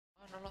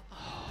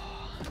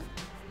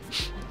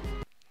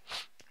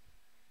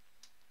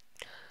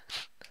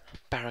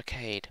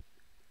barricade.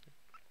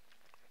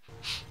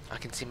 I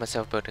can see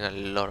myself building a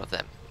lot of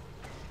them.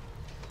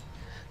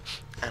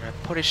 And I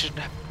probably should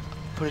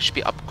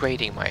be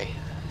upgrading my...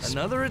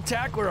 Another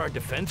attack where our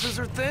defenses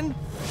are thin?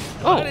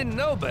 Oh. I didn't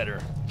know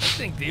better. I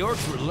think the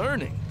orcs were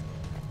learning.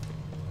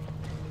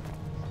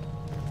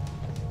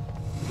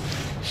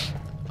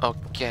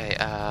 Okay,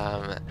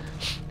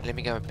 let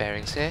me get my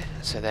bearings here.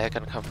 So they're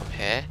gonna come from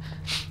here.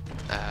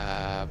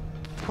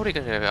 Probably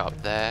gonna go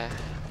up there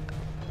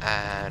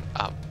and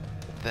up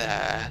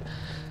there.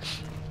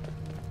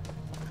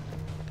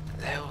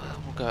 Then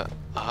we'll go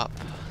up.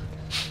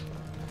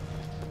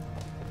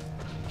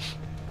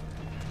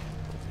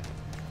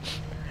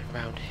 And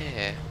round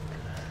here.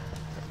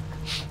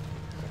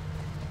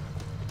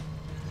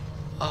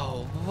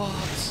 Oh,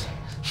 what?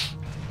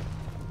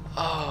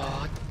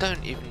 Oh, I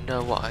don't even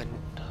know what I...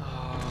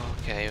 Oh,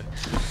 okay.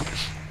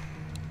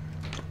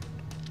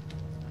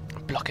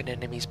 Block an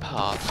enemy's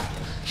path.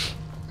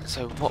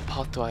 So what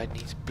path do I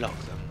need to block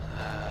them?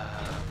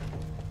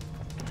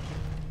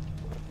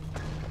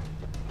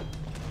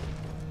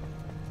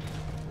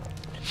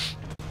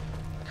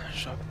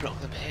 Should I block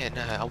them here?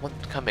 No, I want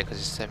them to come here because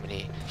there's so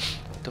many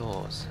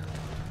doors.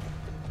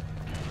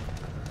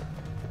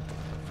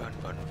 Run,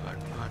 run, run,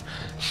 run.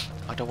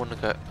 I don't want to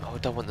go. I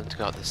don't want them to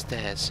go up the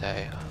stairs, so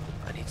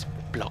I need to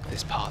block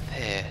this path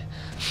here.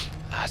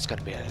 It's going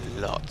to be a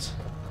lot.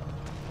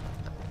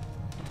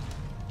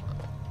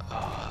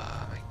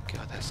 Oh my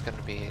god, that's going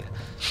to be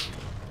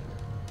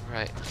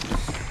right.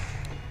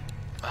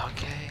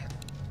 Okay.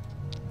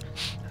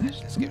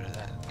 Let's get rid of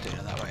that. Do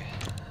it that way.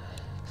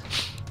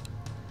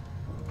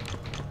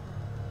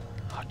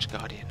 Arch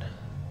Guardian.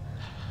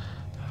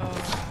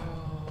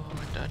 Oh,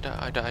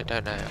 I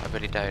don't know. I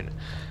really don't. I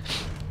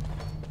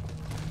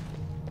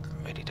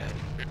really don't.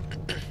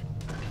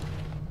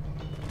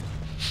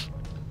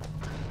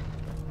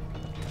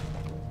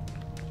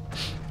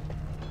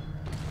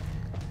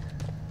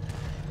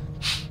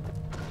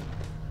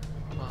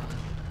 One,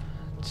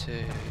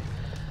 two,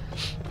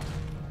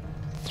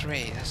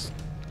 three. That's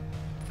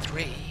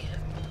three.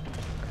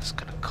 That's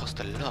gonna cost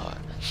a lot.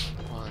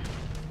 1,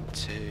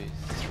 2,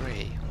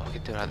 3. Well, I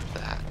can do it like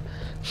that.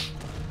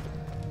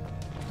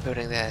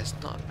 Building there's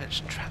not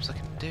much traps I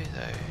can do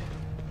though.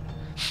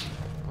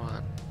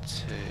 1,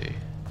 2.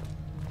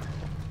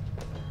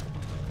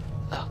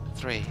 Oh,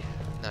 3.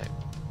 No.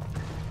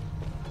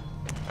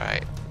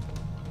 Right.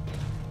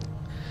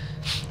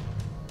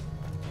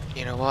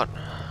 You know what?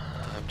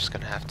 I'm just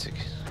gonna have to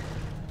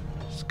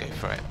just go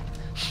for it.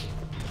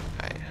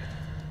 Right.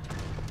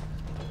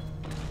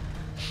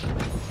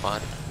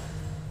 1.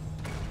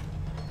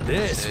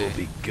 This 2. will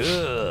be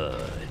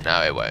good.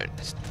 No, it won't.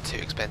 It's too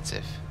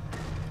expensive.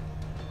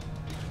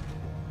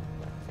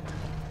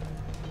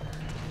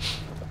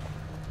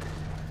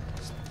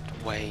 It's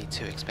way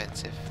too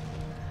expensive.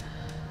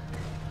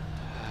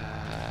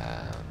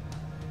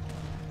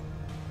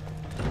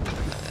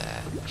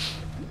 There.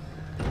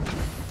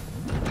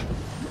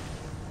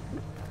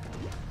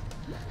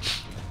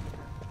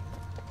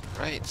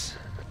 Right.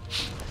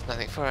 There's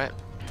nothing for it.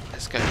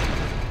 Let's go.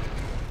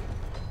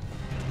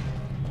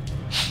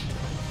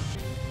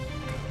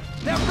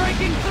 They're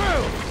breaking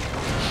through!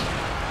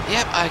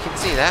 Yep, I can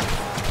see that.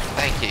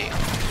 Thank you.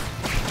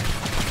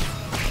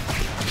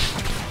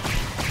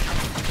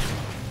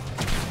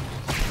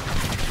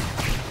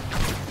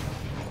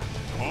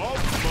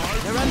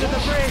 They're under the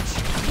bridge!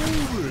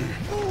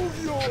 Move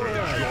your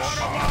ass!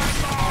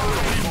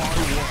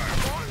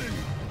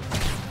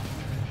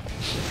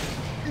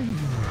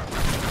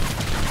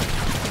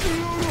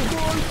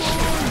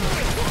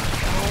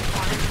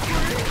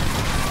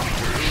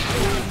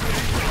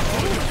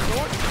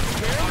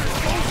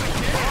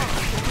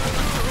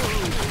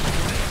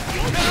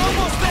 They're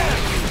almost there!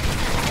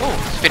 Oh,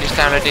 it's finished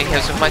downloading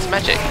Heroes of Might and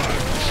Magic.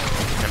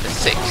 Number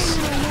 6.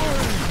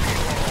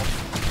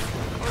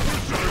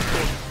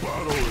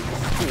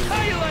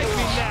 How you like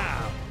me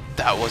now?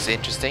 That was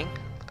interesting.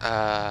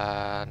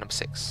 Number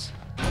 6.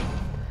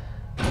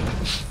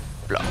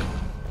 Block.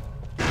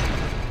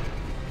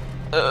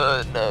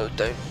 No,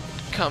 don't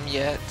come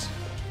yet.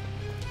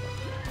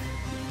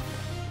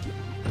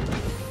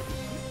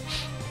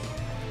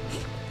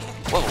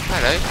 Whoa,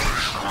 hello.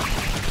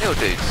 Little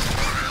dudes.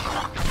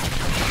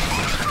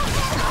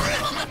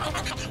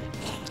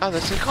 Oh, they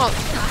can't.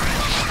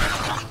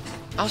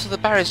 Oh, so the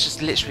barriers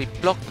just literally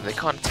block them. They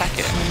can't attack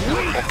it.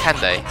 Or can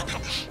they?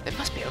 They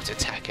must be able to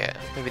attack it.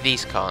 Maybe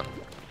these can't.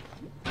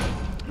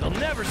 They'll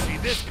never see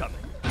this coming.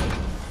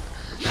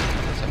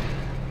 So,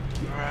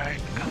 right,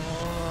 come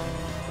on.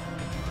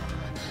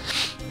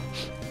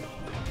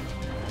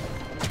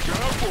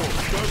 Careful!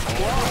 That's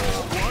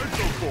blast! Like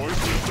the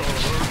voices are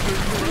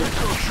hurting me!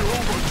 The show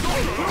was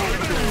not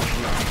hurting!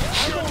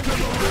 I don't want to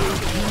go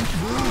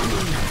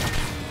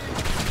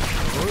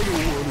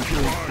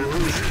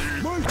first!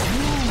 My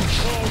crew!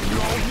 Oh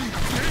no, he's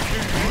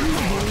kicking me! I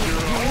want to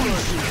get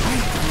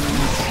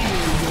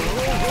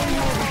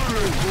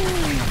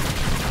home!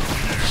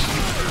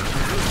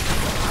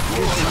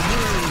 What's your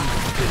name?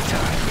 Good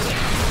times.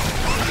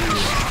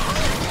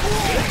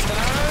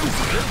 Weapon arms,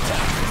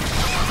 attack.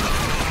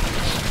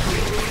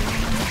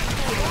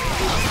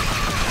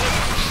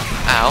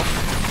 Ow.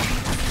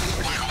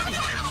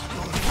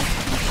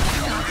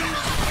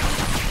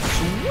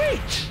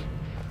 Sweet!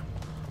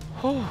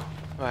 Whew.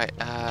 Right,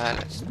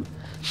 let's...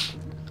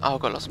 Oh,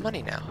 I've got lots of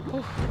money now.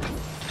 Whew.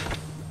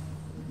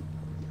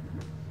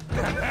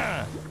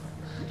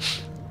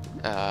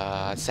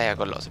 I'd say I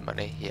got lots of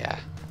money. Yeah,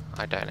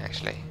 I don't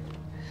actually.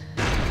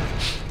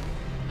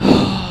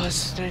 Oh,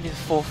 this is only the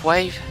 4th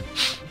wave.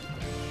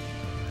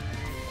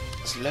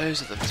 There's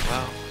loads of them as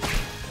well.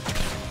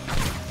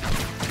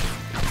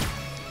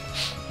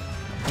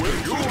 When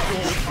you go back,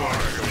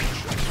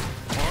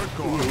 I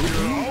can't get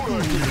out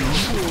of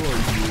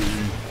here.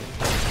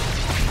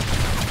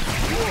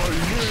 Why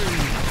me?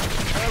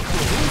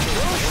 After who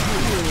trust me?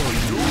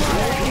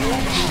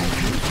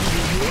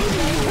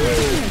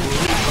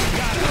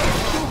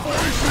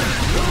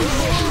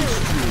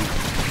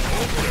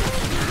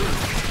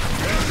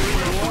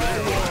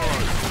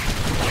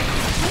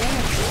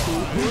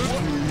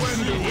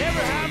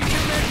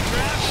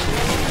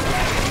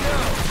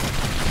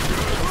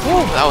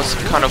 Oh, that was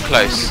kind of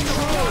close.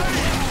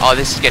 Oh,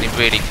 this is getting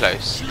really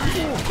close.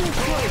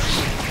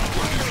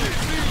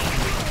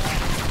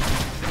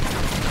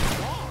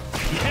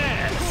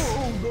 Yes!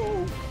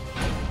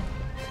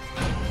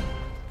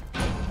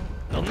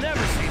 They'll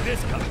never see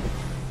this coming.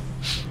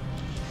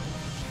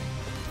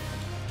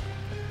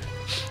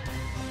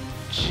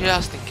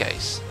 Just in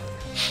case.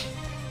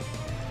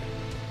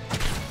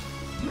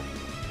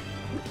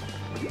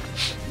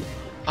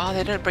 Oh,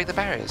 they don't break the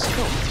barriers.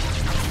 Cool.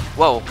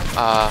 Whoa,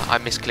 I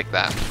misclicked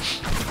that.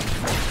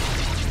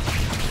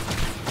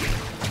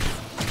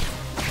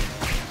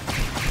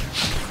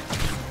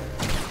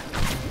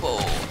 Whoa.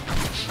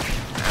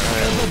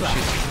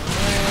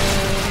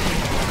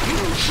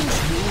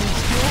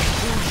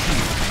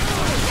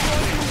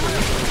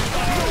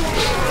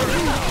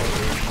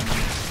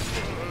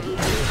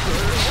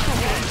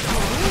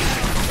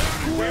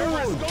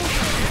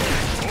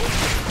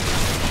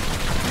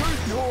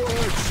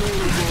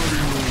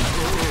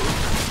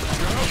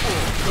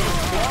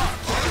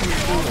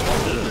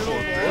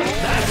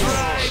 That's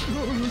right!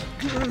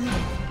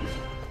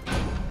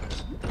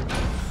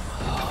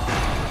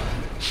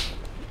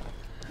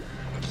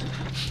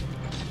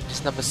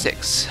 It's number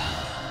 6.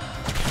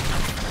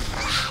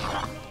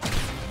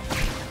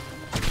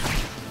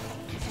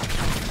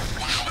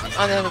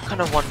 Oh, they have a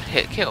kind of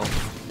one-hit kill.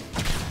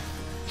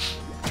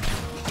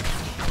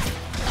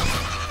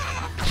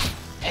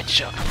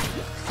 Headshot.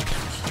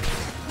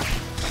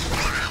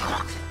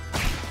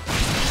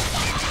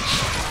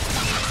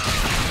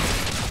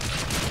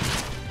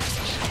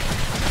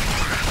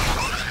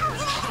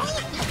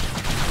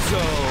 So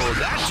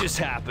that just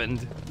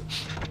happened.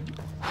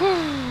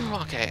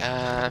 Okay,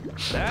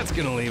 That's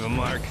gonna leave a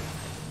mark.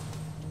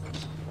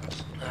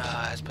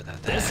 let's put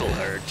that there. This'll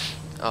hurt.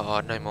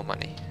 Oh, no more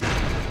money.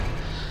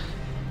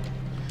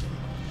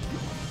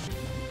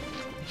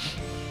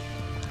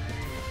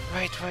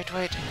 Wait.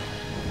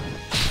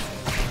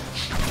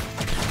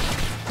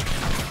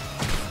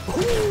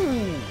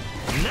 Ooh,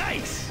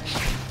 nice.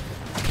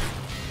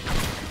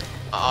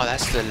 Oh,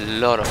 that's a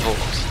lot of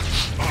Orcs.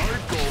 I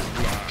go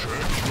black.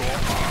 Check your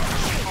ass out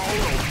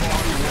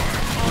of my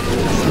way.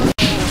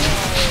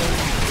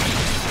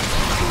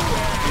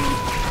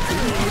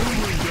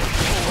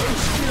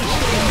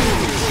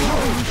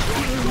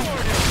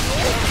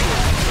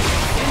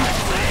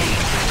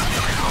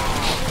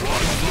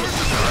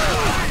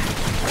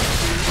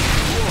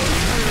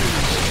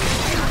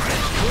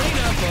 Clean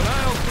up on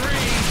aisle 3.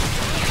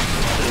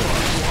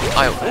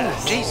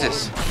 Oh, Jesus.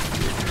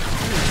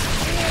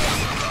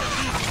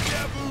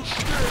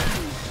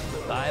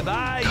 Bye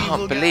bye.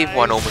 Can't believe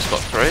one almost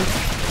got through.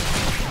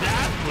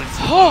 That was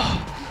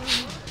Oh,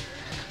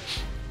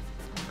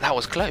 that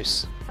was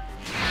close.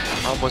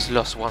 I almost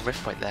lost 1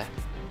 rift point there.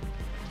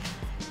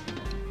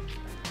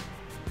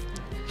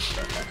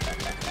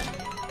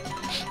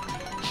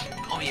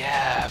 Oh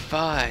yeah,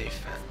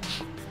 5.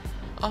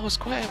 I was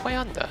quite way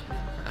under.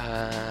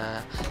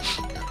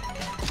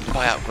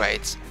 Buy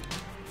upgrades.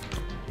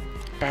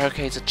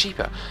 Barricades are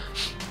cheaper.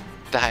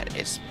 That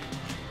is.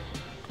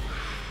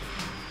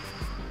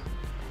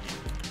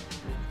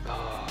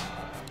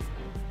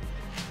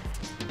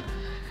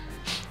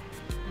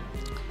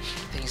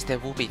 There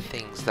will be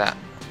things that,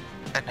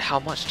 and how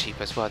much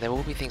cheaper as well, there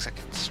will be things that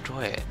can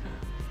destroy it.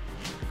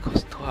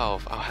 Cost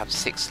 12, I'll have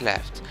 6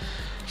 left.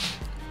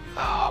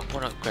 Oh, I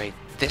want to upgrade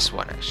this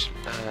one actually.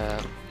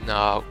 No,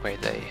 I'll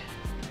upgrade the,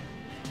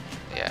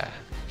 yeah,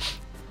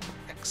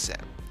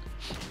 accept.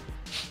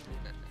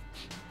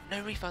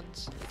 No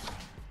refunds.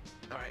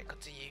 Alright,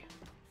 continue.